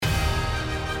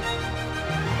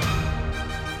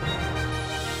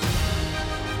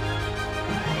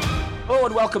Hello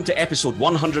and welcome to episode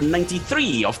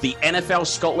 193 of the NFL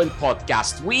Scotland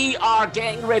podcast. We are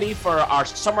getting ready for our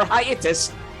summer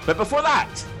hiatus, but before that,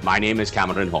 my name is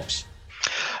Cameron Hobbs.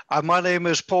 My name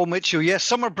is Paul Mitchell. Yes,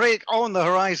 summer break on the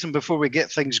horizon before we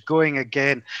get things going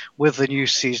again with the new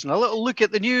season. A little look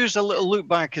at the news, a little look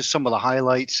back at some of the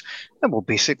highlights, and we'll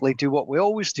basically do what we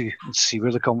always do and see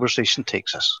where the conversation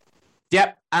takes us.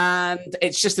 Yep, and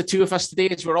it's just the two of us today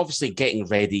as we're obviously getting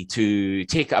ready to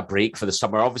take a break for the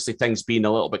summer. Obviously, things being a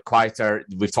little bit quieter.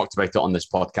 We've talked about it on this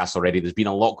podcast already. There's been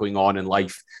a lot going on in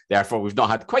life. Therefore, we've not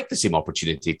had quite the same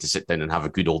opportunity to sit down and have a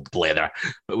good old blather.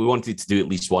 But we wanted to do at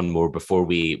least one more before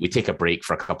we take a break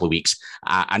for a couple of weeks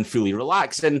and fully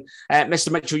relax. And Mr.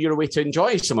 Mitchell, you're away to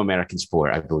enjoy some American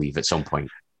sport, I believe, at some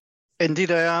point.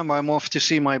 Indeed, I am. I'm off to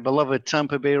see my beloved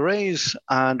Tampa Bay Rays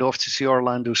and off to see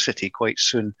Orlando City quite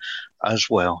soon as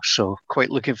well. So quite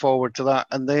looking forward to that.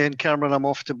 And then, Cameron, I'm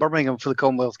off to Birmingham for the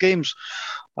Commonwealth Games,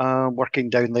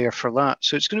 working down there for that.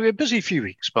 So it's going to be a busy few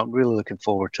weeks, but I'm really looking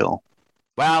forward to it all.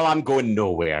 Well, I'm going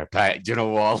nowhere, but you know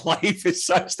what? Life is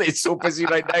such that it's so busy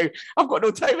right now. I've got no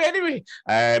time anyway.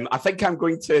 I think I'm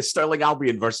going to Stirling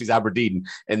Albion versus Aberdeen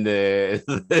in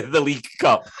the League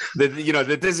Cup.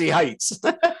 The dizzy heights.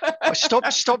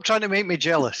 Stop trying to make me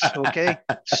jealous, okay?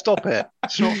 Stop it.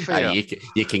 It's not fair.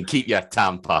 You can keep your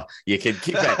Tampa. You can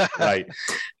keep it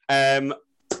right.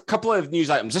 Couple of news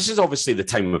items. This is obviously the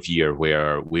time of year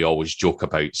where we always joke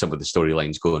about some of the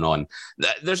storylines going on.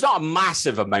 There's not a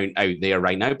massive amount out there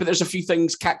right now, but there's a few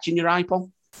things catching your eye, Paul.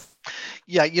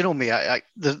 Yeah, you know me.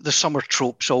 The summer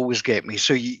tropes always get me.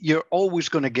 So you're always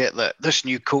going to get that this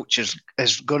new coach is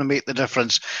going to make the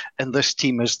difference, and this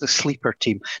team is the sleeper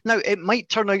team. Now, it might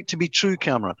turn out to be true,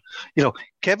 Cameron. You know,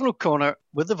 Kevin O'Connor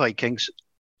with the Vikings,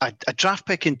 a draft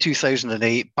pick in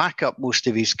 2008, back up most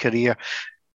of his career,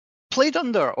 played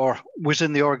under or was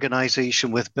in the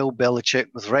organization with Bill Belichick,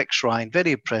 with Rex Ryan,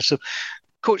 very impressive.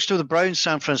 Coached with the Browns,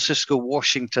 San Francisco,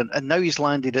 Washington, and now he's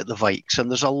landed at the Vikes. And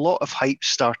there's a lot of hype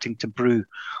starting to brew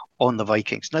on the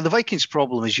Vikings. Now, the Vikings'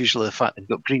 problem is usually the fact they've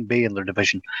got Green Bay in their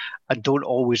division and don't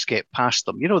always get past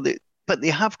them. But they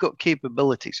have got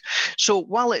capabilities. So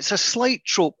while it's a slight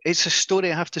trope, it's a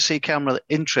story, I have to say, Cameron, that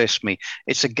interests me.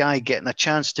 It's a guy getting a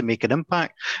chance to make an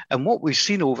impact. And what we've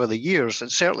seen over the years,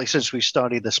 and certainly since we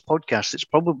started this podcast, it's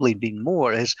probably been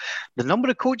more, is the number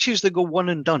of coaches that go one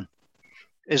and done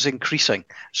is increasing.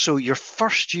 So your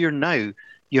first year now,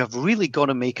 you have really got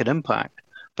to make an impact.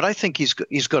 But I think he's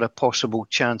got a possible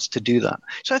chance to do that.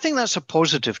 So I think that's a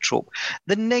positive trope.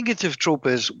 The negative trope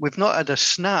is we've not had a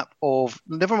snap of,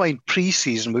 never mind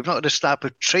pre-season, we've not had a snap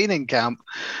of training camp,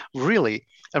 really.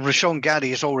 And Rashawn Gary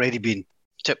has already been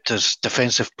tipped as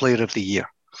Defensive Player of the Year.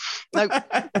 Now,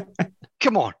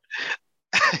 come on.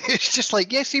 It's just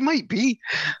like, yes, he might be.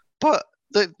 But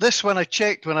this one I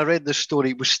checked when I read this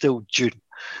story was still June.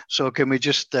 So can we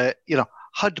just,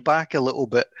 hud back a little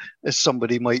bit, as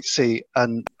somebody might say,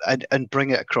 and bring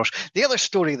it across. The other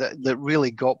story that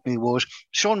really got me was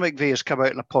Sean McVay has come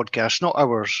out in a podcast, not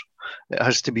ours, it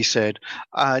has to be said,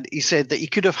 and he said that he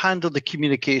could have handled the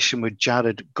communication with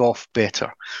Jared Goff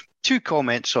better. Two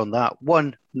comments on that.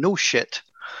 One, no shit.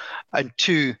 And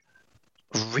two,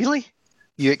 really?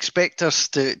 You expect us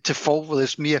to fall for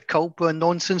this mea culpa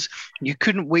nonsense? You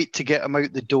couldn't wait to get him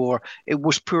out the door. It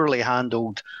was poorly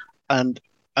handled. And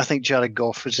I think Jared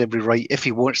Goff has every right, if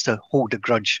he wants to hold a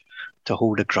grudge, to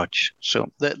hold a grudge.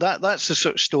 So that's the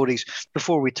sort of stories.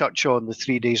 Before we touch on the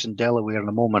 3 days in Delaware in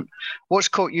a moment, what's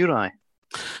caught your eye?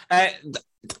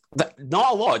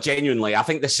 Not a lot, genuinely. I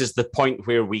think this is the point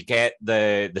where we get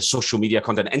the social media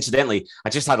content. Incidentally, I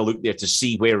just had a look there to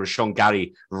see where Rashawn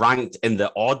Gary ranked in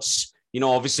the odds.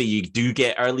 Obviously you do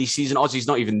get early season odds. He's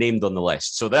not even named on the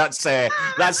list. So that's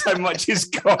how much he's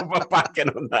got back in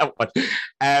on that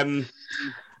one.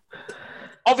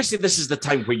 Obviously, this is the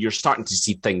time where you're starting to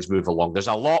see things move along. There's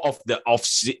a lot of the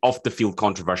off the field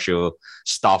controversial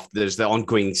stuff. There's the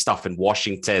ongoing stuff in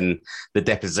Washington, the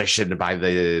deposition by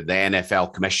the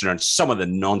NFL commissioner, and some of the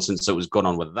nonsense that was going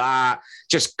on with that.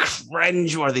 Just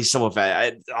cringeworthy, some of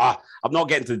it. I'm not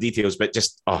getting to the details, but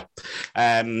just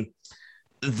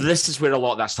this is where a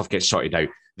lot of that stuff gets sorted out.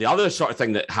 The other sort of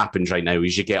thing that happens right now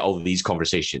is you get all of these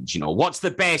conversations, what's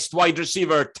the best wide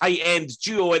receiver, tight end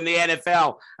duo in the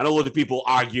NFL? And a lot of people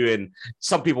arguing,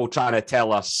 some people trying to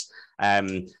tell us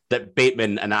that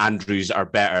Bateman and Andrews are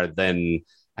better than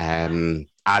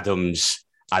Adams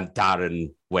and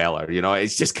Darren Weller.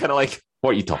 It's just kind of like,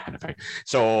 what are you talking about?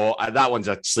 So that one's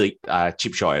a cheap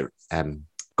shot at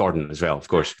Gordon as well, of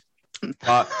course.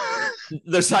 But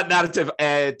there's that narrative.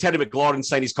 Terry McLaurin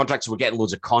signed his contract, so we're getting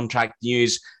loads of contract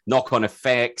news, knock-on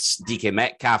effects. DK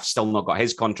Metcalf still not got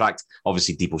his contract.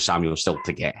 Obviously, Deebo Samuel still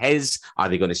to get his. Are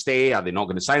they going to stay? Are they not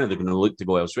going to sign? Are they going to look to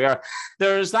go elsewhere?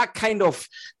 There's that kind of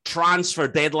transfer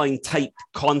deadline type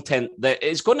content that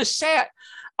is going to set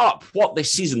up what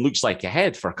this season looks like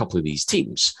ahead for a couple of these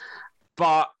teams.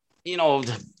 But, you know,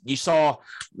 you saw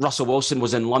Russell Wilson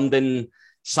was in London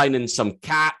signing some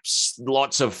caps,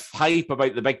 lots of hype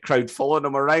about the big crowd following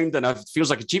him around, and it feels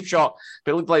like a cheap shot,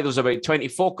 but it looked like there was about 20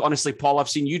 folk. Honestly, Paul, I've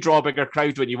seen you draw a bigger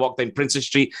crowd when you walked down Princess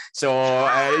Street, so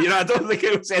I don't think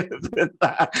it was anything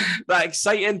that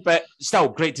exciting, but still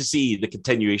great to see the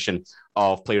continuation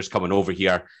of players coming over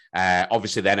here.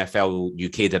 Obviously, the NFL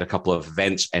UK did a couple of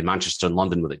events in Manchester and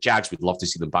London with the Jags. We'd love to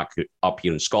see them back up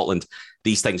here in Scotland.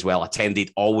 These things well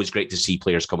attended. Always great to see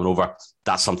players coming over.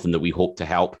 That's something that we hope to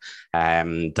help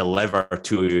deliver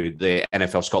to the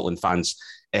NFL Scotland fans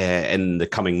in the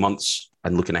coming months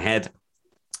and looking ahead.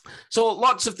 So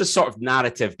lots of the sort of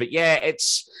narrative, but yeah,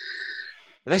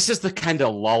 this is the kind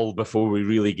of lull before we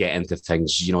really get into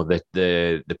things. You know,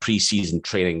 the pre-season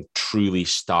training truly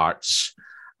starts.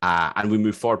 And we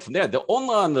move forward from there. The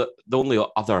only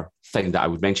other thing that I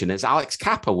would mention is Alex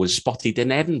Kappa was spotted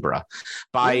in Edinburgh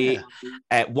by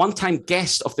a one-time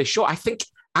guest of the show. I think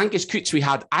Angus Coots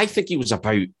I think he was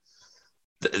about,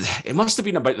 it must have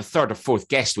been about the third or fourth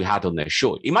guest we had on this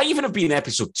show. He might even have been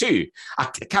episode 2. I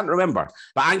can't remember.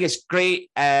 But Angus, great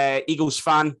Eagles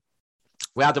fan.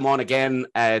 We had him on again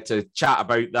to chat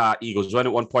about that Eagles win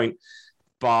at one point.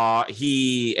 But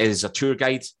he is a tour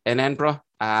guide in Edinburgh.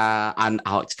 And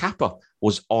Alex Kappa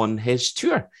was on his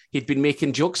tour. He'd been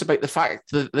making jokes about the fact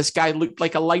that this guy looked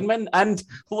like a lineman, and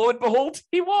lo and behold,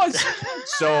 he was.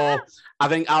 So I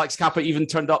think Alex Kappa even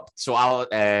turned up. So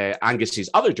Angus's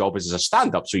other job is as a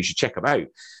stand-up, so you should check him out.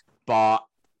 But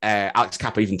Alex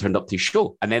Kappa even turned up to his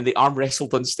show, and then they arm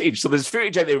wrestled on stage. So there's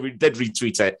footage out there. We did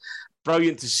retweet it.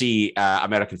 Brilliant to see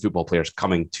American football players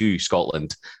coming to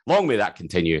Scotland. Long may that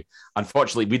continue.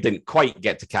 Unfortunately, we didn't quite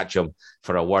get to catch him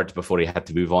for a word before he had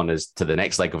to move on to the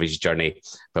next leg of his journey,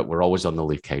 but we're always on the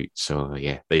lookout. So,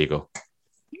 yeah, there you go.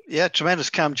 Yeah,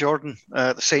 tremendous. Cam Jordan,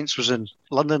 the Saints was in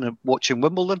London and watching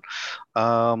Wimbledon.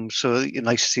 So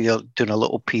nice to see you doing a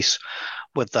little piece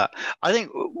with that. I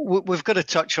think we've got to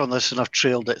touch on this, and I've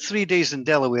trailed it. 3 Days in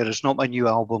Delaware is not my new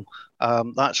album.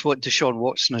 That's what Deshaun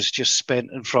Watson has just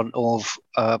spent in front of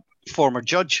a former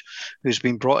judge who's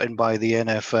been brought in by the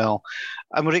NFL.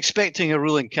 And we're expecting a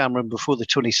ruling, Cameron, before the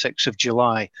 26th of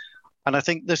July. And I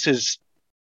think this is,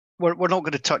 we're not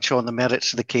going to touch on the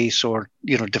merits of the case or,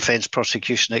 defense,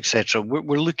 prosecution, etc.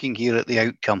 We're looking here at the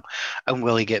outcome and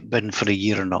will he get binned for a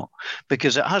year or not?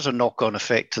 Because it has a knock-on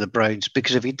effect to the Browns.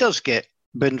 Because if he does get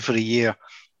binned for a year,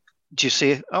 do you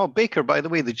say, oh, Baker, by the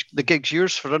way, the gig's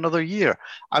yours for another year?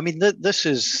 I mean, this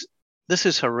is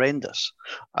horrendous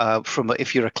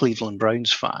if you're a Cleveland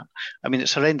Browns fan. I mean,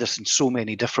 it's horrendous in so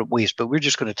many different ways, but we're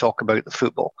just going to talk about the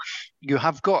football. You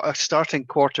have got a starting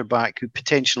quarterback who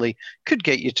potentially could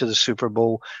get you to the Super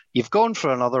Bowl. You've gone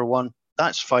for another one.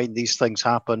 That's fine. These things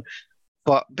happen.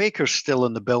 But Baker's still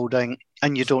in the building,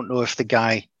 and you don't know if the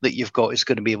guy that you've got is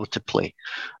going to be able to play.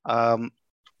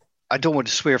 I don't want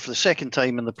to swear for the second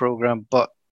time in the program, but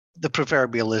the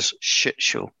proverbial is shit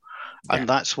show. Yeah. And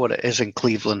that's what it is in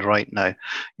Cleveland right now.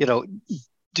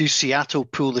 Do Seattle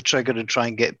pull the trigger and try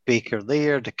and get Baker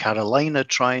there? Do Carolina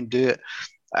try and do it?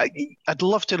 I'd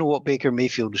love to know what Baker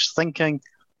Mayfield is thinking.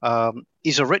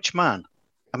 He's a rich man.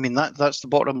 I mean, that's the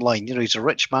bottom line. He's a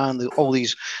rich man. All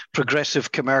these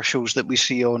progressive commercials that we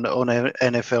see on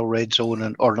NFL Red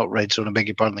Zone, or not Red Zone, I beg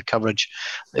your pardon, the coverage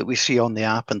that we see on the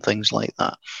app and things like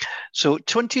that. So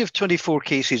 20 of 24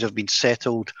 cases have been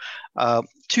settled.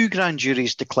 2 grand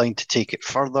juries declined to take it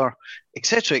further,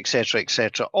 etc., etc.,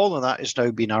 etc. All of that has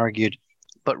now been argued.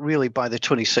 But really, by the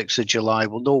 26th of July,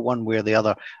 we'll know one way or the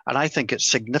other. And I think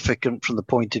it's significant from the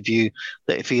point of view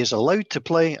that if he is allowed to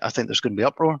play, I think there's going to be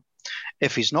uproar.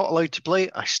 If he's not allowed to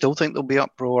play, I still think there'll be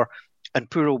uproar. And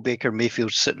poor old Baker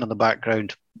Mayfield's sitting in the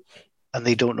background, and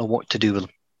they don't know what to do with him.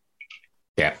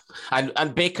 Yeah,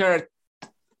 and Baker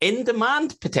in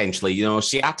demand potentially.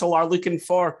 Seattle are looking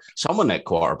for someone at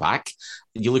quarterback.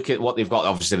 You look at what they've got.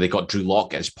 Obviously, they got Drew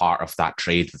Lock as part of that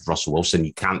trade with Russell Wilson.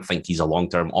 You can't think he's a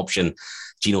long-term option.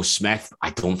 Geno Smith, I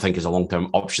don't think is a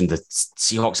long-term option. The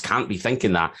Seahawks can't be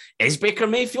thinking that. Is Baker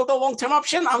Mayfield a long-term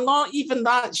option? I'm not even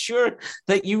that sure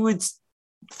that you would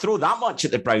throw that much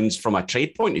at the Browns from a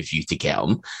trade point of view to get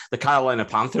him. The Carolina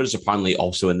Panthers apparently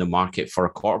also in the market for a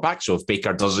quarterback. So if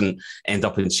Baker doesn't end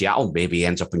up in Seattle, maybe he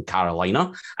ends up in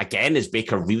Carolina. Again, is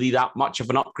Baker really that much of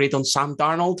an upgrade on Sam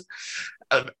Darnold?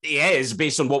 He is,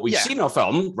 based on what we've seen of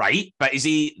him, right? But is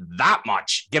he that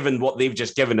much, given what they've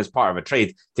just given as part of a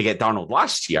trade to get Darnold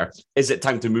last year? Is it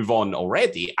time to move on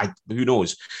already? Who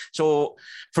knows? So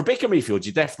for Baker Mayfield,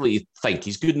 you definitely think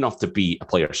he's good enough to be a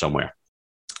player somewhere.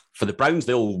 For the Browns,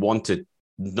 they'll want to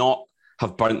not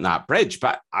have burnt that bridge,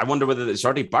 but I wonder whether it's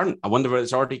already burnt. I wonder whether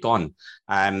it's already gone.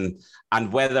 And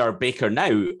whether Baker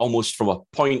now, almost from a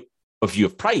point of view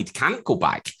of pride, can't go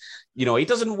back. You know, he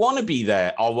doesn't want to be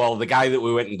the guy that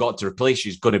we went and got to replace you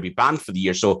is going to be banned for the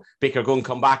year. So Baker, go and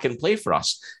come back and play for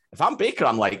us. If I'm Baker,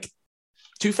 I'm like,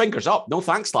 2 fingers up. No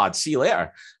thanks, lads. See you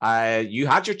later. You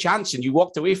had your chance and you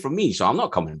walked away from me. So I'm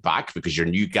not coming back because your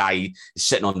new guy is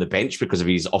sitting on the bench because of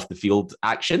his off the field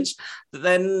actions.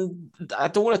 Then I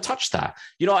don't want to touch that.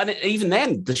 You know, and even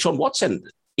then, Deshaun Watson,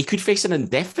 he could face an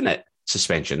indefinite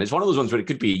suspension. It's one of those ones where it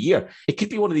could be a year. It could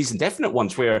be one of these indefinite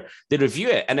ones where they review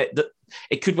it, and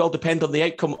it could well depend on the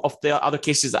outcome of the other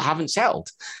cases that haven't settled.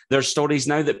 There's stories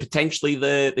now that potentially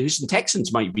the Houston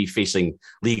Texans might be facing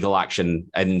legal action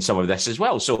in some of this as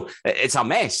well. So it's a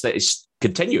mess that is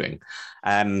continuing.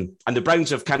 And the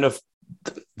Browns have kind of,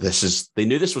 they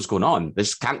knew this was going on.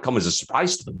 This can't come as a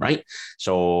surprise to them, right?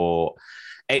 So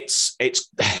it's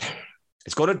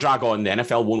going to drag on. The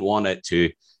NFL won't want it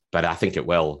to, but I think it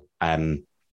will.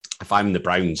 If I'm the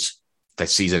Browns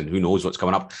this season, who knows what's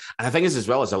coming up? And the thing is, as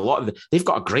well, as a lot of they've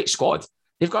got a great squad.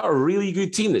 They've got a really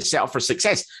good team that's set up for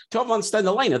success. 12 months down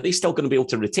the line, are they still going to be able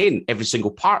to retain every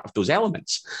single part of those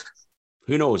elements?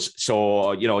 Who knows?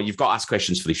 So, you know, you've got to ask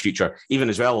questions for the future. Even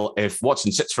as well, if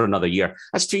Watson sits for another year,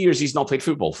 that's 2 years he's not played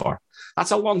football for.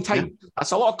 That's a long time. Yeah.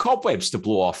 That's a lot of cobwebs to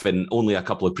blow off in only a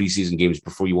couple of preseason games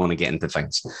before you want to get into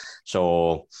things.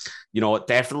 So, you know,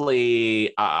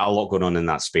 definitely a lot going on in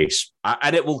that space.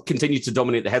 And it will continue to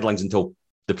dominate the headlines until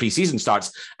the preseason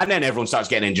starts. And then everyone starts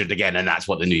getting injured again. And that's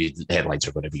what the new headlines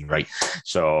are going to be, right?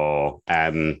 So,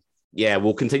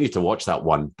 we'll continue to watch that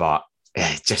one. But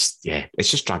it's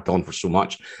just dragged on for so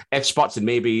much. If spots and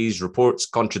maybes, reports,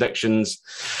 contradictions.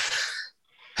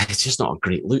 It's just not a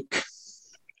great look.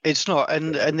 It's not.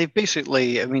 And they've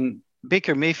basically, I mean,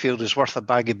 Baker Mayfield is worth a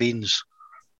bag of beans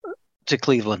to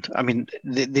Cleveland. I mean,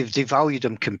 they've devalued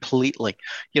him completely.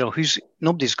 You know,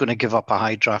 nobody's going to give up a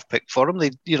high draft pick for him.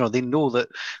 They know that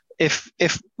if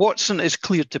Watson is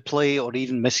cleared to play or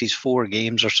even misses 4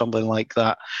 games or something like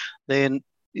that, then,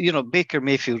 you know, Baker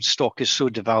Mayfield's stock is so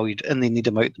devalued and they need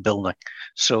him out the building.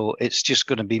 So it's just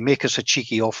going to be make us a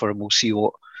cheeky offer and we'll see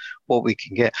what we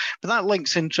can get. But that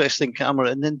link's interesting,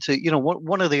 Cameron, and into, you know,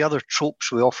 one of the other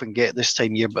tropes we often get this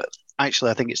time of year, but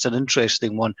actually I think it's an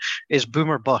interesting one, is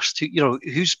boomer bust.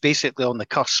 Who's basically on the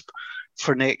cusp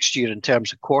for next year in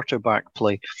terms of quarterback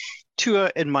play.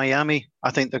 Tua in Miami,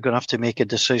 I think they're going to have to make a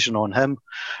decision on him.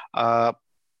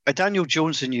 Daniel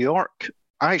Jones in New York,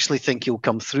 I actually think he'll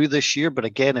come through this year, but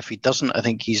again, if he doesn't, I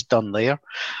think he's done there.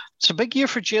 It's a big year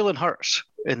for Jalen Hurts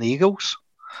in the Eagles,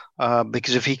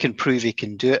 because if he can prove he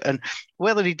can do it, and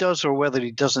whether he does or whether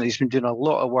he doesn't, he's been doing a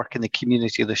lot of work in the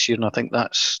community this year, and I think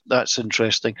that's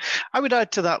interesting. I would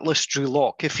add to that list Drew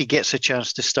Lock if he gets a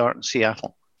chance to start in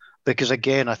Seattle, because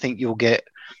again, I think you'll get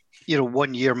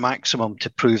 1 year maximum to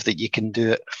prove that you can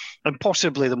do it. And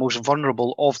possibly the most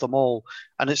vulnerable of them all,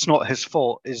 and it's not his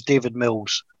fault, is David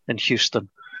Mills in Houston.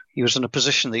 He was in a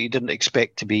position that he didn't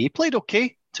expect to be. He played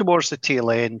okay towards the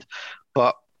tail end,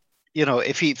 but you know,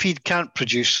 if he can't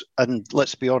produce, and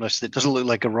let's be honest, it doesn't look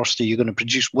like a roster you're going to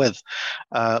produce with,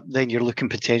 then you're looking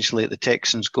potentially at the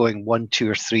Texans going 1, 2,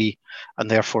 or 3, and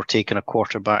therefore taking a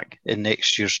quarterback in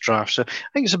next year's draft. So I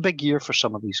think it's a big year for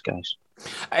some of these guys.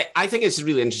 I think it's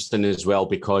really interesting as well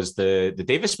because the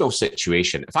Davis Mills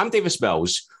situation, if I'm Davis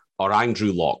Mills or I'm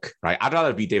Drew Lock, right, I'd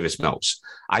rather be Davis Mills.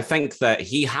 I think that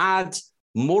he had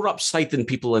more upside than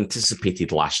people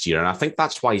anticipated last year, and I think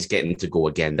that's why he's getting to go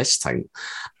again this time.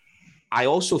 I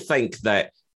also think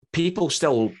that people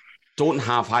still don't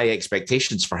have high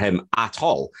expectations for him at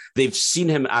all. They've seen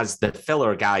him as the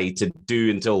filler guy to do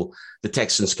until the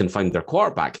Texans can find their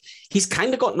quarterback. He's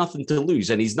kind of got nothing to lose,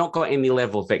 and he's not got any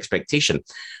level of expectation.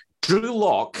 Drew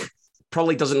Lock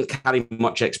probably doesn't carry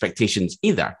much expectations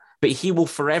either, but he will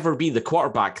forever be the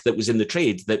quarterback that was in the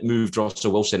trade that moved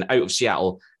Russell Wilson out of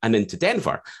Seattle and into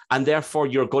Denver. And therefore,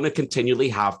 you're going to continually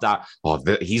have that,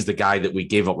 he's the guy that we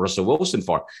gave up Russell Wilson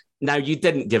for. Now, you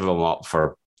didn't give him up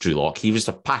for Drew Lock. He was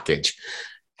a package.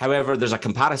 However, there's a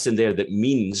comparison there that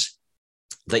means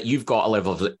that you've got a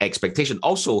level of expectation.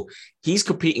 Also, he's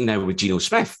competing now with Geno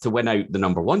Smith to win out the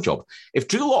number 1 job. If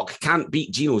Drew Lock can't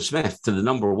beat Geno Smith to the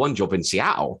number 1 job in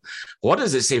Seattle, what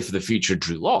does it say for the future of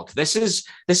Drew Lock? This is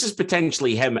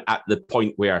potentially him at the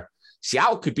point where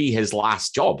Seattle could be his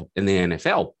last job in the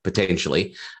NFL,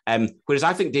 potentially. Whereas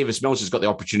I think Davis Mills has got the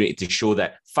opportunity to show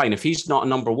that, fine, if he's not a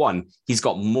number one, he's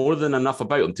got more than enough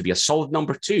about him to be a solid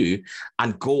number two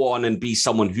and go on and be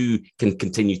someone who can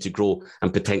continue to grow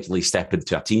and potentially step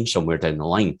into a team somewhere down the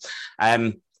line.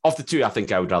 Of the two, I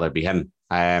think I would rather be him.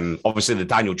 Obviously, the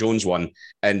Daniel Jones one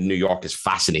in New York is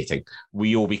fascinating.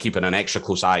 We will be keeping an extra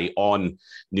close eye on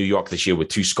New York this year with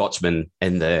two Scotsmen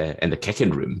in the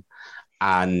kicking room.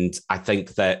 And I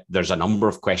think that there's a number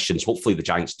of questions. Hopefully, the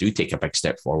Giants do take a big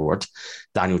step forward.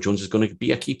 Daniel Jones is going to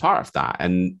be a key part of that.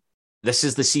 And this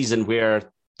is the season where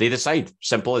they decide.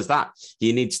 Simple as that.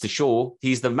 He needs to show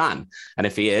he's the man. And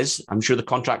if he is, I'm sure the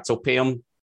contracts will pay him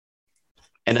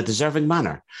in a deserving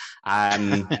manner.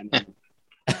 But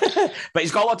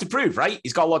he's got a lot to prove, right?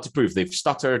 He's got a lot to prove. They've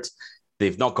stuttered.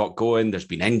 They've not got going. There's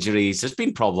been injuries. There's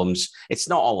been problems. It's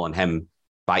not all on him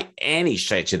by any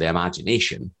stretch of the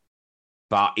imagination,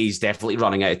 but he's definitely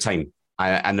running out of time.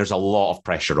 And there's a lot of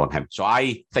pressure on him. So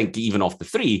I think even off the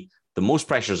three, the most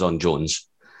pressure is on Jones.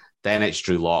 Then it's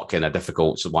Drew Lock in a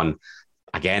difficult one.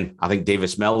 Again, I think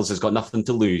Davis Mills has got nothing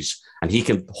to lose, and he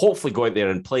can hopefully go out there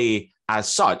and play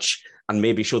as such and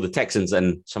maybe show the Texans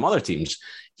and some other teams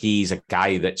he's a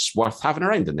guy that's worth having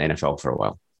around in the NFL for a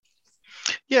while.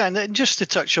 Yeah, and then just to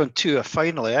touch on Tua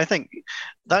finally, I think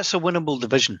that's a winnable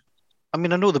division. I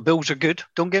mean, I know the Bills are good.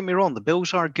 Don't get me wrong, the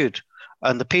Bills are good.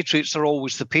 And the Patriots are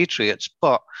always the Patriots.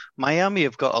 But Miami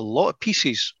have got a lot of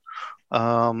pieces.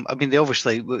 I mean, they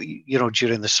obviously,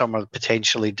 during the summer,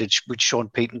 potentially would Sean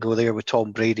Payton go there with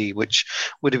Tom Brady, which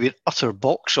would have been utter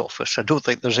box office. I don't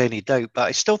think there's any doubt, but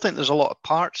I still think there's a lot of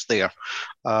parts there.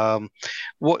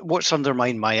 What's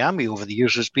undermined Miami over the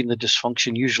years has been the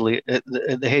dysfunction, usually at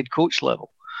the head coach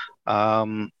level.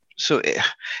 So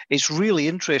it's really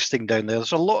interesting down there.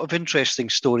 There's a lot of interesting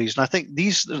stories. And I think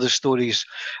these are the stories,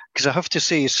 because I have to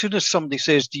say, as soon as somebody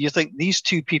says, do you think these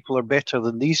two people are better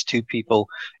than these two people?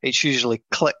 It's usually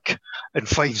click and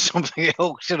find something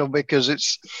else, because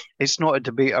it's not a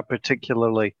debate I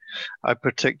particularly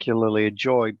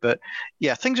enjoy. But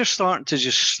yeah, things are starting to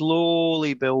just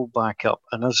slowly build back up.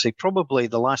 And as I say, probably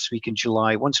the last week in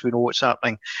July, once we know what's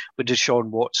happening with Deshaun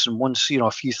Watson, once,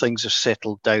 a few things have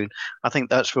settled down, I think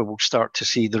that's where we'll start to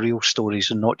see the real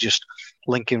stories and not just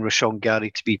linking Rashawn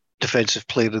Gary to be Defensive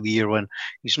Player of the Year when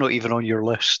he's not even on your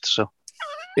list. So,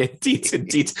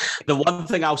 indeed. The one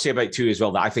thing I'll say about Tua as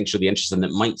well that I think is really interesting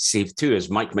that might save Tua is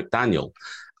Mike McDaniel.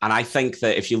 And I think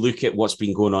that if you look at what's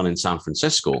been going on in San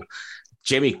Francisco,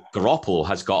 Jimmy Garoppolo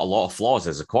has got a lot of flaws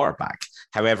as a quarterback.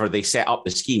 However, they set up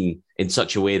the scheme in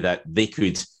such a way that they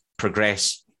could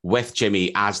progress with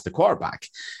Jimmy as the quarterback.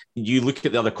 You look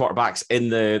at the other quarterbacks in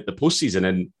the postseason,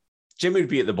 and Jimmy would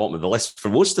be at the bottom of the list for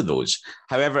most of those.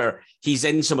 However, he's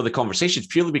in some of the conversations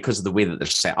purely because of the way that they're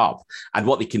set up and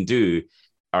what they can do,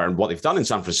 or what they've done in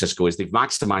San Francisco is they've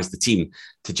maximized the team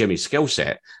to Jimmy's skill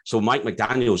set. So Mike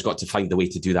McDaniel's got to find a way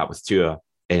to do that with Tua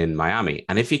in Miami.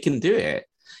 And if he can do it,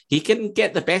 he can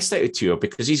get the best out of Tua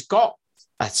because he's got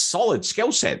a solid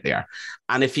skill set there.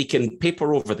 And if he can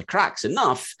paper over the cracks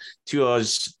enough,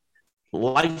 Tua's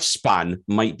lifespan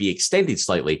might be extended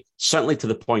slightly, certainly to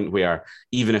the point where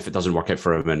even if it doesn't work out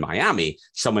for him in Miami,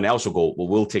 someone else will go, well,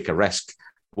 we'll take a risk.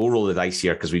 We'll roll the dice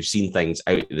here because we've seen things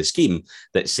out of the scheme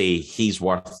that say he's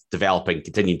worth developing,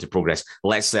 continuing to progress.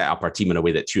 Let's set up our team in a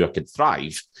way that Tua can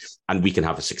thrive and we can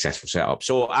have a successful setup.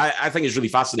 So I think it's really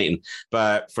fascinating.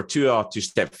 But for Tua to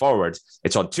step forward,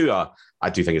 it's on Tua. I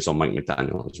do think it's on Mike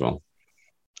McDaniel as well.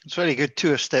 It's very good.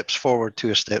 Tua steps forward,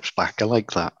 Tua steps back. I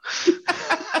like that.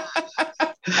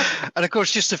 And of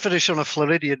course, just to finish on a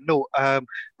Floridian note,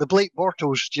 the Blake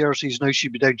Bortles jerseys now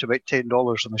should be down to about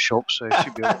 $10 in the shop, so it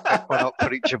should be able to pick one up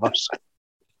for each of us.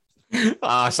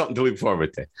 Something to look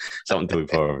forward to.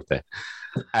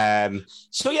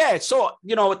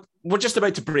 We're just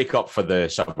about to break up for the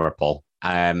summer, Paul.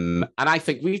 And I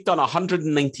think we've done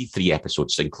 193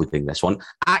 episodes, including this one.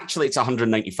 Actually, it's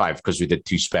 195 because we did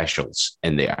two specials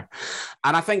in there.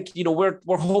 And I think,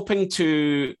 we're hoping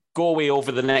to go away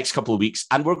over the next couple of weeks,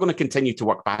 and we're going to continue to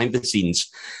work behind the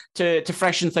scenes to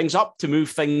freshen things up, to move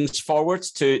things forward,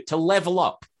 to level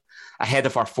up ahead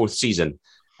of our fourth season,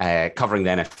 covering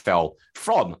the NFL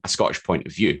from a Scottish point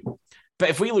of view. But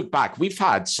if we look back, we've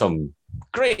had some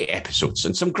great episodes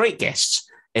and some great guests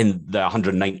in the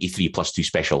 193 plus 2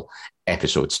 special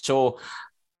episodes. So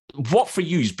what for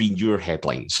you has been your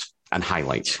headlines and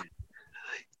highlights?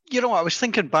 I was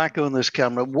thinking back on this,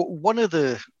 Cameron, one of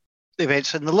the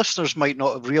events, and the listeners might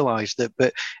not have realised it,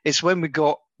 but it's when we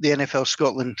got the NFL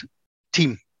Scotland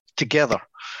team together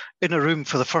in a room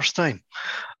for the first time,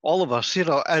 all of us,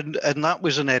 and that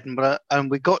was in Edinburgh,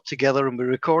 and we got together and we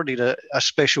recorded a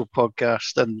special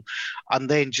podcast, and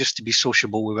then just to be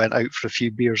sociable, we went out for a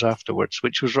few beers afterwards,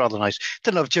 which was rather nice.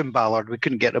 Didn't have Jim Ballard, we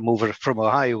couldn't get him over from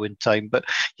Ohio in time, but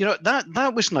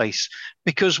that was nice,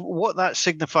 because what that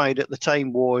signified at the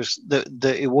time was that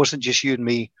it wasn't just you and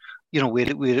me.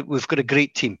 We've got a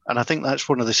great team, and I think that's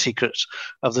one of the secrets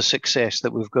of the success,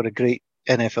 that we've got a great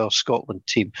NFL Scotland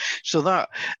team. So that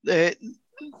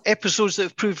episodes that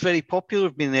have proved very popular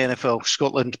have been the NFL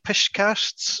Scotland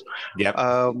Pishcasts,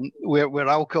 where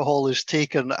alcohol is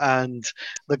taken and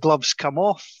the gloves come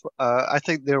off. I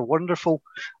think they're wonderful.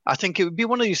 I think it would be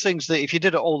one of these things that if you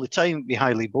did it all the time, it'd be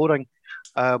highly boring.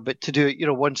 But to do it,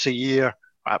 once a year,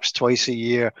 perhaps twice a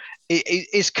year,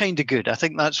 it's kind of good. I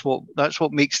think that's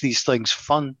what makes these things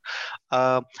fun,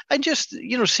 and just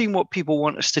seeing what people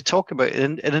want us to talk about,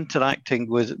 and interacting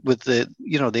with the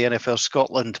the NFL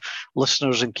Scotland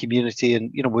listeners and community,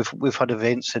 and we've had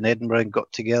events in Edinburgh and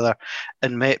got together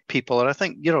and met people, and I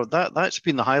think that's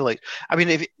been the highlight. I mean,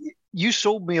 if you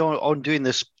sold me on doing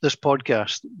this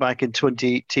podcast back in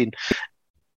 2018,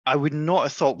 I would not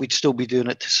have thought we'd still be doing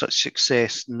it to such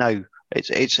success now.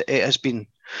 It has been.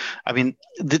 I mean,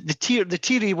 the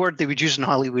teary word they would use in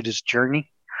Hollywood is journey.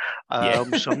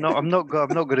 So I'm not going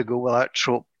to go with that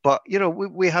trope. But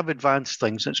we have advanced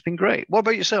things. And it's been great. What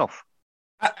about yourself?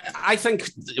 I think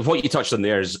what you touched on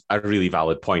there is a really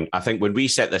valid point. I think when we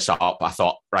set this up, I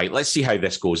thought, right, let's see how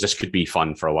this goes. This could be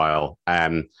fun for a while.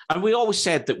 And we always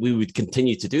said that we would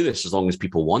continue to do this as long as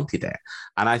people wanted it.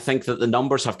 And I think that the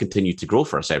numbers have continued to grow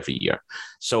for us every year.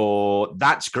 So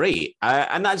that's great.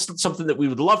 And that's something that we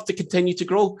would love to continue to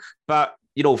grow. But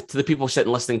to the people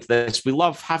sitting listening to this, we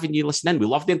love having you listen in. We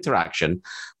love the interaction.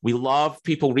 We love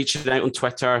people reaching out on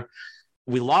Twitter.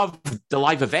 We love the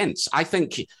live events. I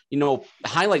think,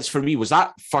 highlights for me was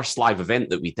that first live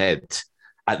event that we did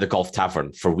at the Golf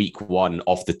Tavern for week 1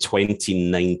 of the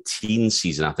 2019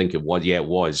 season. I think it was. Yeah, it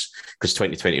was, because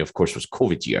 2020, of course, was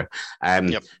COVID year.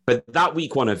 But that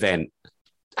week 1 event,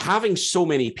 having so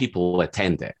many people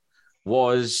attend it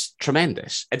was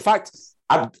tremendous. In fact,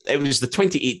 it was the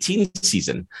 2018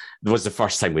 season was the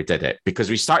first time we did it,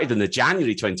 because we started in the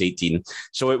January 2018.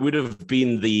 So it would have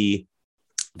been the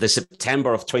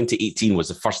September of 2018 was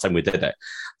the first time we did it.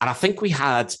 And I think we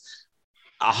had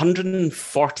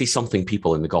 140 something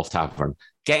people in the Golf Tavern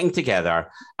getting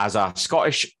together as a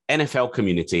Scottish NFL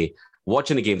community,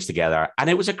 watching the games together. And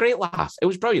it was a great laugh. It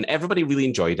was brilliant. Everybody really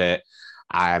enjoyed it.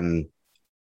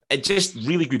 It just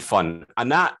really good fun.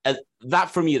 And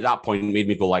that for me at that point made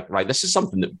me go like, right, this is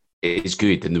something that is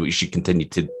good and that we should continue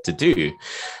to do.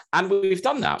 And we've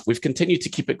done that. We've continued to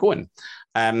keep it going.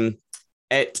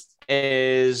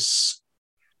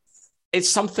 It's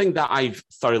something that I've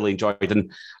thoroughly enjoyed.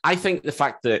 And I think the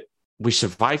fact that we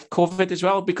survived COVID as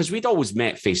well, because we'd always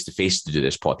met face to face to do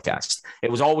this podcast.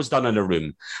 It was always done in a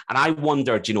room. And I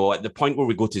wondered, at the point where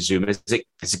we go to Zoom, is it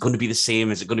going to be the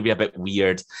same? Is it going to be a bit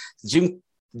weird? Zoom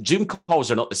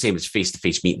calls are not the same as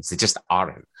face-to-face meetings. They just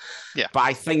aren't. Yeah. But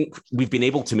I think we've been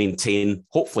able to maintain,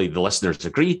 hopefully the listeners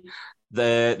agree,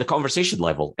 the conversation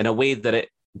level in a way that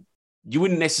you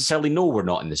wouldn't necessarily know we're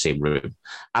not in the same room.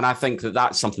 And I think that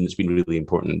that's something that's been really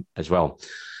important as well.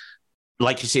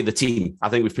 Like you say, the team, I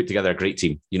think we've put together a great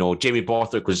team. Jamie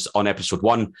Borthwick was on episode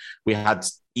 1. We had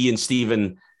Ian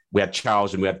Stephen, we had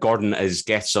Charles, and we had Gordon as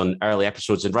guests on early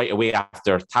episodes. And right away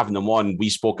after having them on, we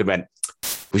spoke and went,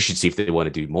 we should see if they want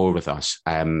to do more with us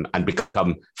and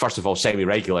become, first of all,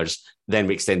 semi-regulars. Then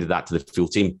we extended that to the full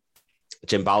team.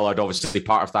 Jim Ballard, obviously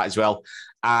part of that as well.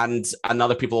 And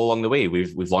other people along the way.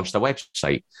 We've launched a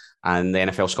website, and the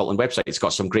NFL Scotland website. It's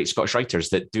got some great Scottish writers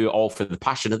that do it all for the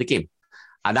passion of the game.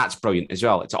 And that's brilliant as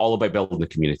well. It's all about building the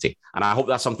community. And I hope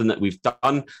that's something that we've done.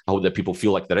 I hope that people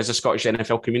feel like there is a Scottish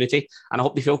NFL community, and I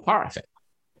hope they feel part of it.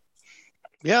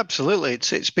 Yeah, absolutely.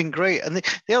 It's been great. And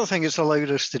the other thing it's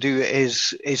allowed us to do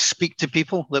is speak to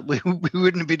people that we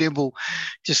wouldn't have been able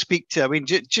to speak to. I mean,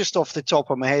 just off the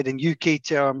top of my head, in UK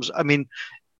terms, I mean,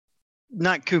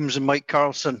 Nat Coombs and Mike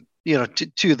Carlson,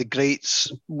 two of the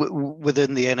greats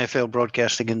within the NFL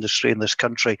broadcasting industry in this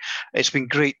country. It's been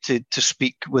great to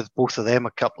speak with both of them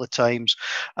a couple of times.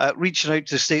 Reaching out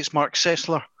to the States, Mark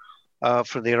Sessler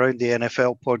for the Around the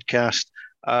NFL podcast.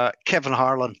 Kevin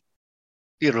Harlan,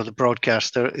 the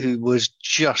broadcaster, who was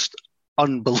just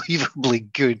unbelievably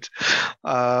good.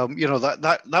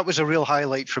 That was a real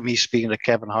highlight for me, speaking to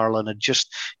Kevin Harlan, and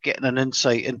just getting an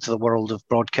insight into the world of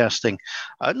broadcasting,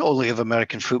 not only of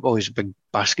American football. He's a big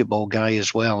basketball guy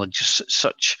as well, and just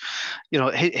such,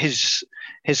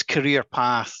 his career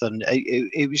path, and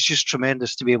it was just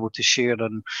tremendous to be able to share.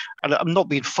 And I'm not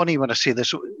being funny when I say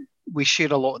this. We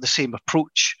share a lot of the same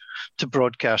approach to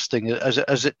broadcasting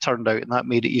as it turned out, and that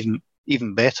made it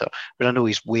even better. But I know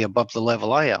he's way above the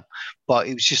level I am, but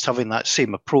it was just having that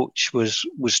same approach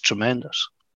was tremendous.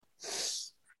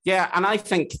 Yeah, and I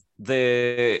think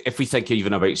if we think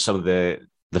even about some of the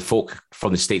folk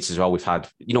from the States as well, we've had,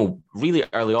 really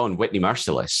early on, Whitney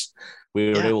Merciless,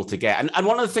 we were able to get. And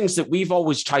one of the things that we've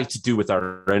always tried to do with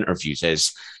our interviews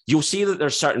is you'll see that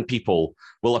there's certain people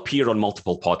will appear on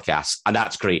multiple podcasts, and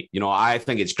that's great. I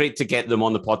think it's great to get them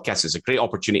on the podcast. It's a great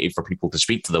opportunity for people to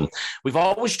speak to them. We've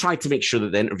always tried to make sure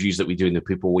that the interviews that we do and the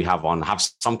people we have on have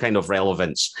some kind of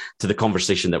relevance to the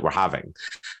conversation that we're having.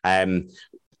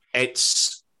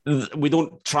 We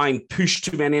don't try and push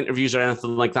too many interviews or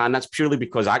anything like that. And that's purely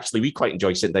because actually we quite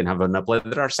enjoy sitting down and having a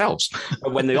blather ourselves.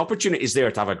 But when the opportunity is there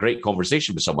to have a great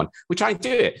conversation with someone, we try and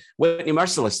do it. Whitney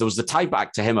Merciless, there was the tie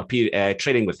back to him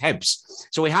training with Hibs.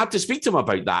 So we had to speak to him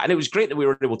about that. And it was great that we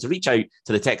were able to reach out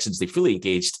to the Texans. They fully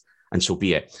engaged, and so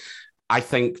be it. I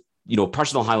think,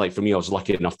 personal highlight for me, I was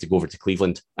lucky enough to go over to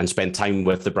Cleveland and spend time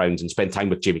with the Browns and spend time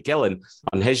with Jamie Gillan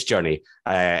on his journey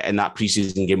in that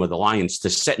preseason game with the Lions, to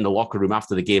sit in the locker room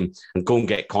after the game and go and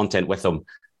get content with him.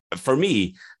 For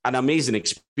me, an amazing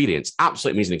experience,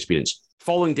 absolutely amazing experience.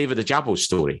 Following David Ajabo's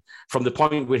story from the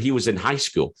point where he was in high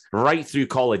school, right through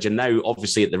college, and now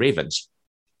obviously at the Ravens.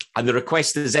 And the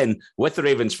request is in with the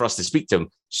Ravens for us to speak to him.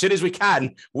 As soon as we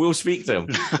can, we'll speak to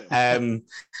him.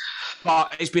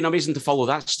 But it's been amazing to follow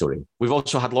that story. We've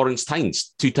also had Lawrence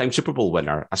Tynes, 2-time Super Bowl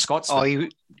winner, a Scotsman. Oh,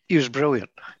 he was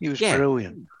brilliant. He was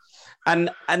brilliant.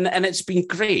 And it's been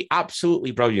great,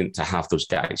 absolutely brilliant to have those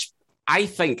guys. I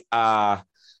think, and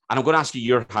I'm going to ask you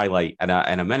your highlight in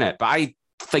a minute, but I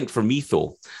think for me,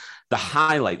 though,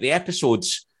 the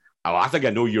episodes, I think I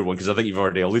know your one because I think you've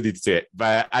already alluded to it.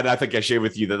 And I think I share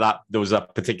with you that there was a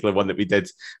particular one that we did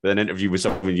with an interview with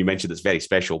someone you mentioned that's very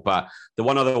special. But the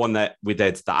one other one that we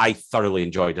did that I thoroughly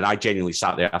enjoyed, and I genuinely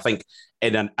sat there, I think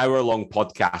in an hour-long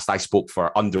podcast, I spoke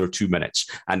for under 2 minutes.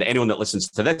 And anyone that listens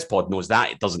to this pod knows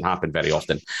that it doesn't happen very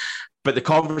often. But the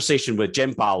conversation with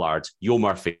Jim Ballard, Yo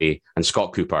Murphy, and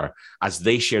Scott Cooper, as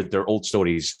they shared their old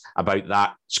stories about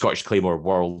that Scottish Claymore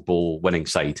World Bowl winning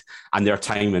side and their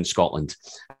time in Scotland,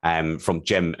 from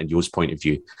Jim and Yo's point of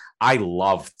view, I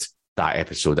loved that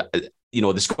episode.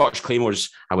 The Scottish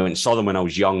Claymores, I went and saw them when I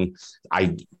was young.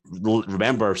 I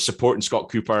remember supporting Scott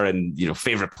Cooper and,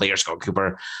 favourite player Scott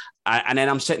Cooper. And then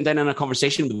I'm sitting down in a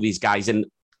conversation with these guys, and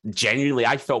genuinely,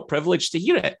 I felt privileged to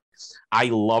hear it. I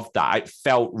loved that. It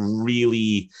felt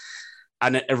really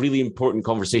a really important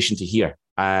conversation to hear.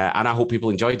 And I hope people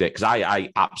enjoyed it because I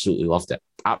absolutely loved it.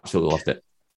 Absolutely loved it.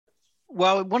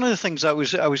 Well, one of the things I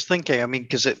was thinking,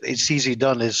 because it's easy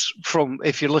done, is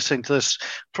if you're listening to this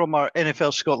from our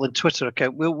NFL Scotland Twitter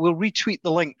account, we'll retweet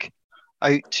the link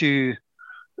out to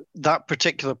that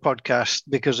particular podcast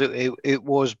because it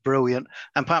was brilliant,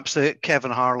 and perhaps the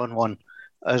Kevin Harlan one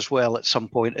as well at some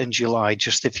point in July.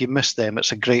 Just if you missed them,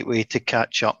 it's a great way to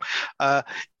catch up.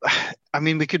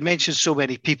 We could mention so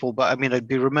many people, but I'd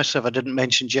be remiss if I didn't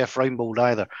mention Jeff Reinbold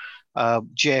either.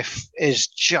 Jeff is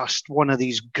just one of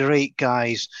these great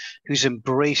guys who's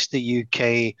embraced the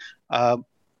UK.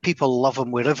 People love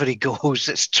him wherever he goes.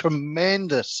 It's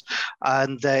tremendous.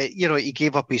 And, he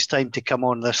gave up his time to come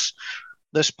on this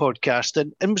podcast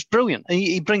and was brilliant.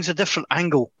 He brings a different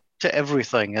angle to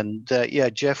everything. And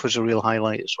Jeff was a real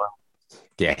highlight as well.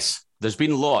 Yes. There's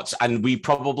been lots, and we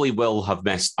probably will have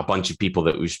missed a bunch of people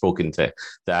that we've spoken to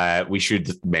that we should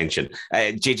mention.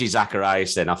 JJ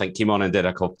Zachariason, I think, came on and did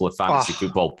a couple of fantasy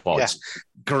football pods. Yeah.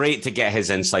 Great to get his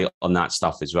insight on that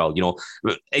stuff as well.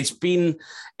 It's been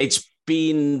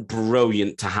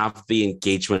brilliant to have the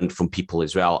engagement from people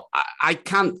as well. I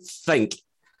can't think.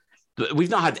 We've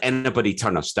not had anybody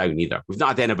turn us down either. We've not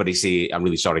had anybody say, "I'm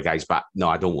really sorry, guys, but no,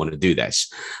 I don't want to do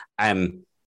this."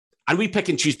 And we pick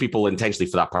and choose people intentionally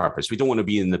for that purpose. We don't want to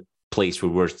be in the place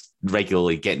where we're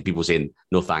regularly getting people saying,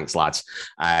 "No thanks, lads."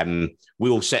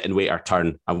 We'll sit and wait our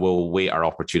turn, and we'll wait our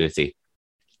opportunity,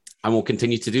 and we'll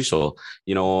continue to do so.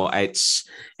 It's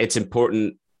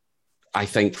important, I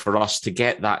think, for us to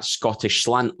get that Scottish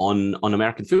slant on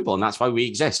American football, and that's why we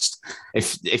exist.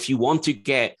 If you want to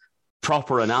get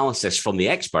proper analysis from the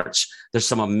experts, there's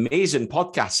some amazing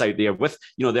podcasts out there with,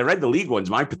 the Read the League one's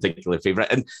my particular favorite.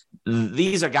 And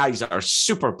these are guys that are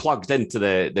super plugged into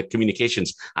the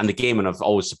communications and the game and have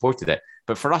always supported it.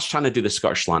 But for us trying to do the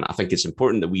Scottish slant, I think it's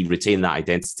important that we retain that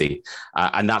identity.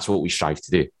 And that's what we strive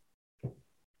to do.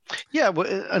 Yeah,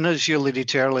 and as you alluded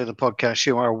to earlier in the podcast,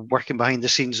 you are working behind the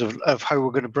scenes of how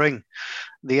we're going to bring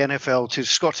the NFL to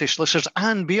Scottish listeners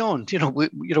and beyond.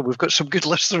 We've got some good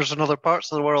listeners in other parts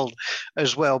of the world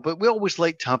as well, but we always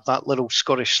like to have that little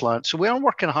Scottish slant. So we are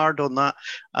working hard on that,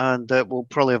 and we'll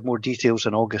probably have more details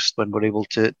in August when we're able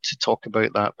to talk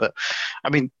about that. But I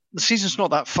mean, the season's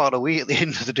not that far away at the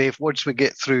end of the day. Once we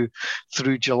get through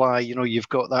July, you've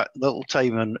got that little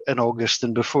time in August,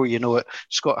 and before you know it,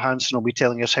 Scott Hansen will be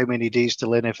telling us how many days till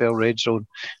NFL Red Zone,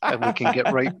 and we can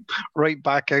get right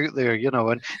back out there,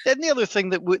 And then the other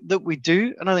thing that we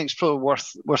do, and I think it's probably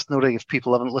worth noting if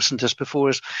people haven't listened to us before,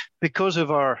 is because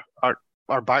of our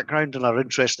background and our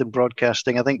interest in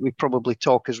broadcasting, I think we probably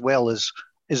talk as well as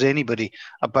anybody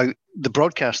about the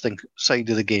broadcasting side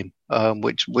of the game,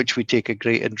 which we take a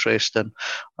great interest in.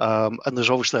 And there's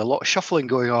obviously a lot of shuffling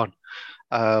going on.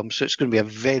 So it's going to be a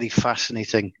very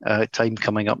fascinating time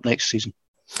coming up next season.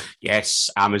 Yes,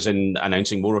 Amazon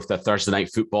announcing more of the Thursday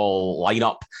Night Football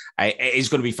lineup. It is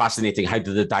going to be fascinating. How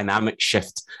do the dynamics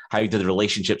shift? How do the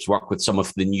relationships work with some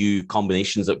of the new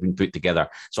combinations that have been put together?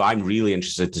 So I'm really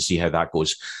interested to see how that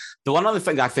goes. The one other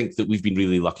thing I think that we've been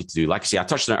really lucky to do, like I say, I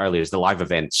touched on it earlier, is the live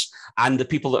events and the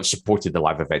people that have supported the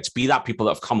live events, be that people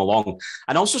that have come along,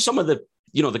 and also some of the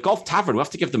Golf Tavern. We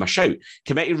have to give them a shout.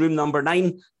 Committee Room number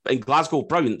 9 in Glasgow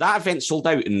Brown. That event sold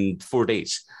out in 4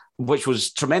 days, which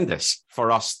was tremendous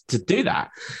for us to do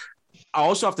that. I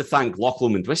also have to thank Loch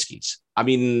Lomond Whiskies. I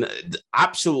mean,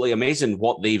 absolutely amazing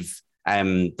what they've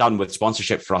done with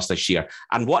sponsorship for us this year,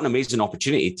 and what an amazing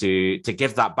opportunity to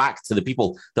give that back to the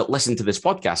people that listen to this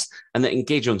podcast and that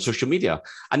engage on social media.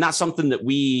 And that's something that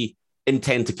we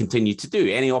intend to continue to do.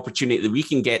 Any opportunity that we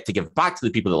can get to give back to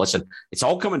the people that listen, it's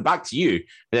all coming back to you.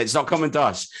 It's not coming to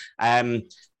us.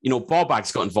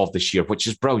 Bobag's got involved this year, which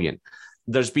is brilliant.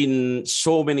 There's been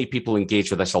so many people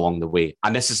engaged with us along the way,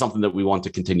 and this is something that we want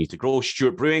to continue to grow.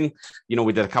 Stuart Brewing,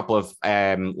 we did a couple of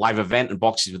live event and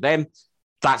boxes with them.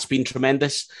 That's been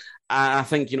tremendous. And I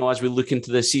think, as we look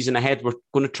into the season ahead, we're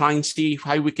going to try and see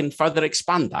how we can further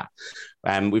expand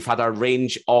that. We've had our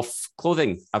range of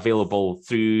clothing available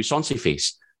through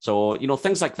Sonsiface. So,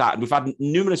 things like that. And we've had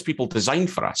numerous people design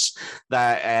for us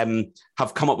that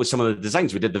have come up with some of the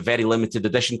designs. We did the very limited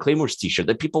edition Claymores t-shirt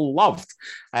that people loved.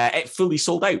 It fully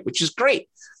sold out, which is great.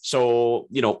 So,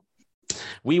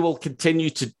 we will continue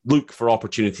to look for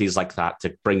opportunities like that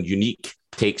to bring unique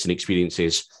takes and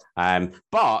experiences.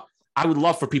 But I would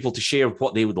love for people to share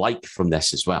what they would like from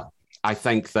this as well. I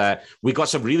think that we got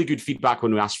some really good feedback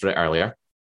when we asked for it earlier,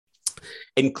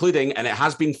 including, and it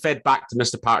has been fed back to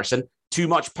Mr. Patterson, too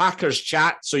much Packers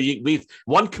chat. So we've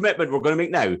one commitment we're going to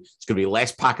make now. It's going to be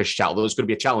less Packers chat, although it's going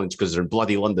to be a challenge because they're in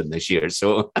bloody London this year.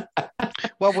 So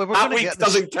well, we were that week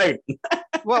doesn't count.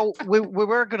 Well, we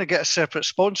were going to get a separate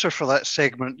sponsor for that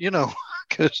segment,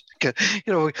 because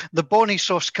the Bonnie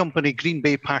Sauce Company Green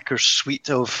Bay Packers suite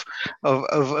of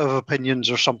opinions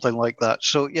or something like that.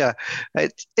 So yeah,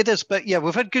 it is. But yeah,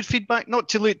 we've had good feedback. Not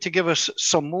too late to give us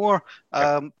some more.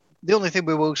 The only thing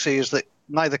we will say is that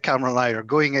neither Cameron and I are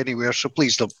going anywhere, so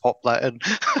please don't pop that in.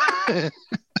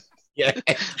 Yeah,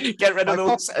 get rid of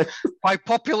those. By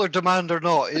popular demand or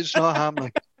not, it's not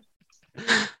happening.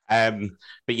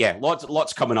 But yeah,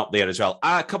 lots coming up there as well.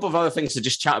 A couple of other things to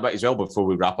just chat about as well before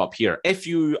we wrap up here. If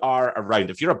you are around,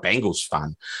 if you're a Bengals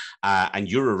fan and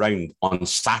you're around on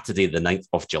Saturday, the 9th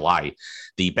of July,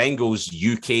 the Bengals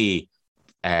UK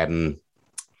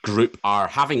group are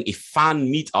having a fan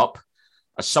meet-up,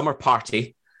 a summer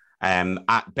party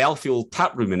at Belfield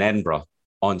Tap Room in Edinburgh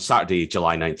on Saturday,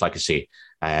 July 9th, like I say.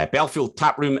 Belfield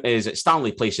Tap Room is at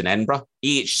Stanley Place in Edinburgh,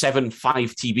 EH7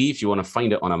 5TB if you want to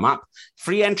find it on a map.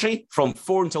 Free entry from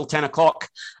 4 until 10 o'clock.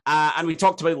 And we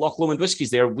talked about Loch Lomond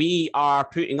Whiskies there. We are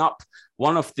putting up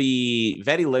one of the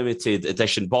very limited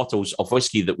edition bottles of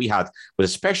whiskey that we had with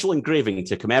a special engraving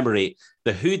to commemorate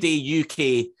the Houday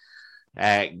UK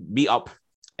meetup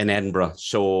in Edinburgh.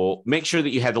 So make sure that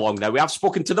you head along. Now, we have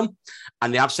spoken to them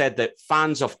and they have said that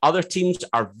fans of other teams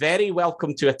are very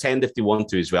welcome to attend if they want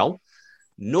to as well.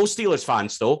 No Steelers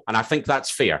fans, though, and I think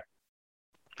that's fair.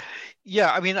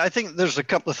 Yeah, I mean, I think there's a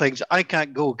couple of things. I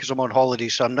can't go because I'm on holiday,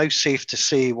 so I'm now safe to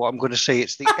say what I'm going to say.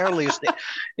 It's the earliest,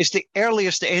 it's the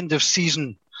earliest end of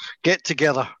season get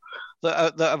together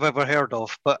that I've ever heard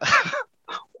of. But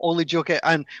only joking.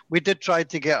 And we did try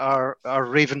to get our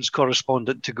Ravens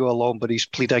correspondent to go along, but he's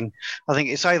pleading. I think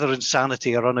it's either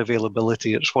insanity or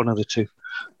unavailability. It's one of the two.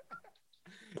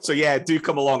 So yeah, do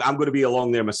come along. I'm going to be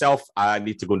along there myself. I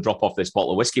need to go and drop off this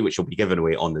bottle of whiskey, which will be given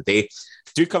away on the day.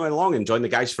 do come along and join the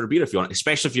guys for a beer if you want,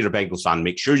 especially if you're a Bengals fan.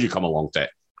 Make sure you come along to it.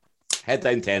 Head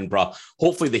down to Edinburgh.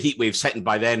 Hopefully the heat wave's hitting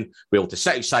by then. We'll be able to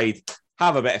sit outside,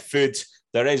 have a bit of food.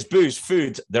 There is booze,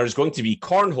 food. There's going to be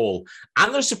cornhole,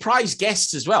 and there's surprise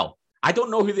guests as well. I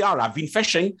don't know who they are. I've been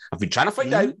fishing. I've been trying to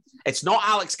find out. It's not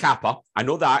Alex Kappa. I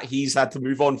know that. He's had to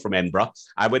move on from Edinburgh.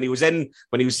 When he was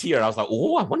here, I was like,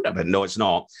 oh, I wonder. But no, it's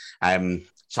not.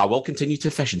 So I will continue to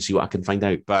fish and see what I can find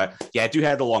out. But yeah, do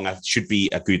head along. It should be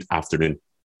a good afternoon.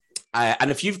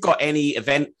 And if you've got any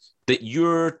event that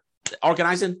you're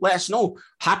organising, let us know.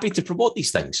 Happy to promote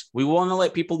these things. We want to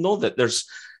let people know that there's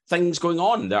things going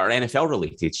on that are NFL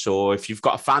related. So if you've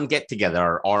got a fan get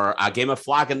together or a game of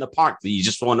flag in the park that you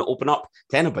just want to open up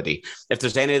to anybody, if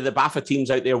there's any of the BAFA teams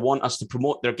out there want us to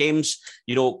promote their games,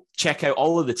 check out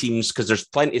all of the teams, because there's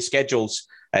plenty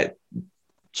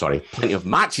of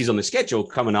matches on the schedule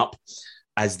coming up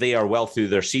as they are well through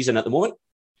their season at the moment.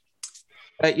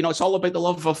 It's all about the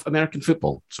love of American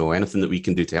football. So anything that we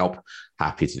can do to help,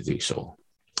 happy to do so.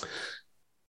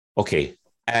 Okay.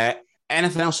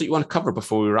 Anything else that you want to cover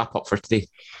before we wrap up for today?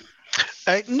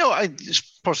 No,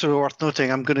 it's possibly worth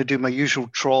noting I'm going to do my usual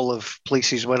trawl of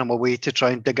places when I'm away to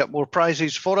try and dig up more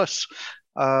prizes for us.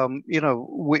 We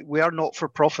are not for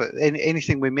profit.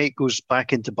 Anything we make goes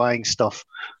back into buying stuff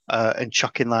and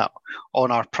chucking that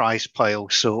on our prize pile.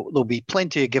 So there'll be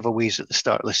plenty of giveaways at the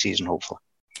start of the season, hopefully.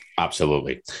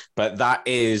 Absolutely. But that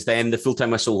is then the full-time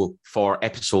whistle for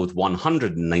episode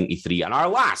 193 and our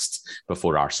last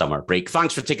before our summer break.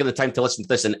 Thanks for taking the time to listen to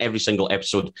this in every single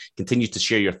episode. Continue to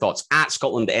share your thoughts at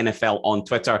Scotland NFL on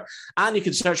Twitter, and you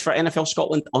can search for NFL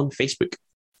Scotland on Facebook.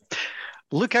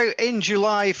 Look out in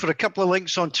July for a couple of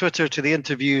links on Twitter to the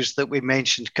interviews that we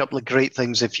mentioned. A couple of great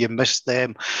things if you missed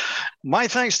them. My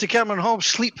thanks to Cameron Hobbs.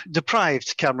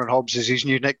 Sleep-deprived Cameron Hobbs is his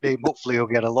new nickname. Hopefully he'll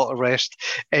get a lot of rest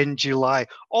in July.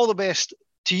 All the best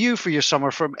to you for your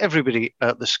summer from everybody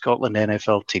at the Scotland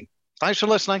NFL team. Thanks for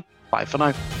listening. Bye for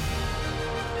now.